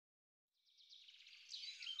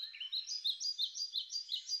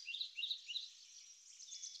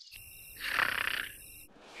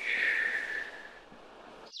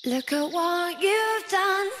Look at what you've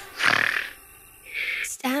done.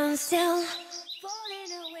 Stand still,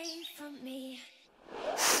 falling away from me.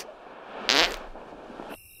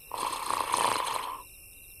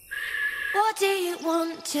 What do you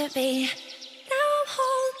want to be? Now I'm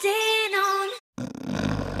holding on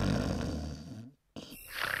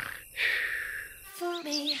for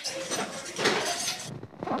me.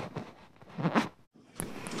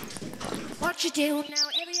 What you do now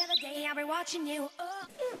every other day, I'll be watching you.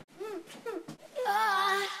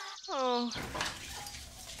 Oh.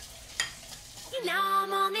 Now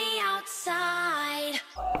I'm on the outside.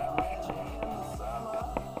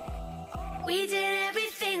 We did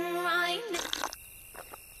everything right.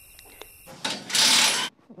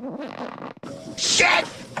 Shit!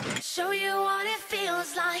 Show you what it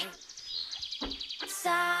feels like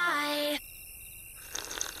inside.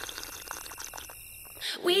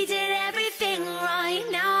 We did everything right.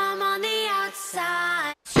 Now I'm on the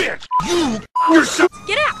outside. Bitch, you're so.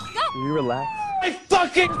 Get out! Go! Will you relax? I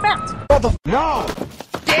fucking Mother. No!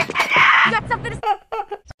 You got something to say?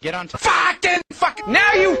 get on. Fucking fuck.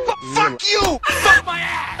 Now you fuck you. Fuck my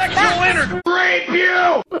ass. Sexual energy. Rape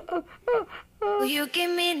you. Will you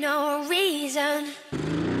give me no reason?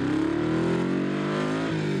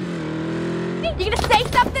 You gonna say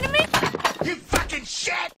something to me? You fucking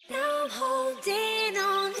shit. Now I'm holding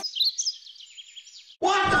on.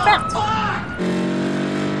 What the fuck?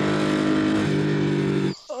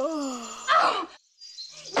 Oh!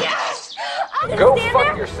 Yes! Go Stand fuck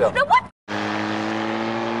there? yourself. No, what?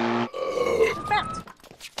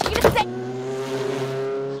 You gonna say?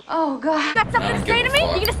 Oh God! You got something to say to me?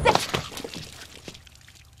 You gonna say?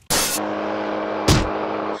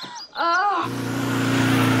 Oh!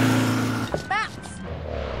 Bounce!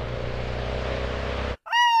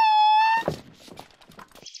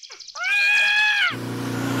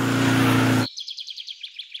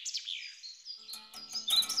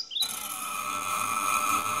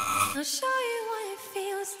 I'll show you.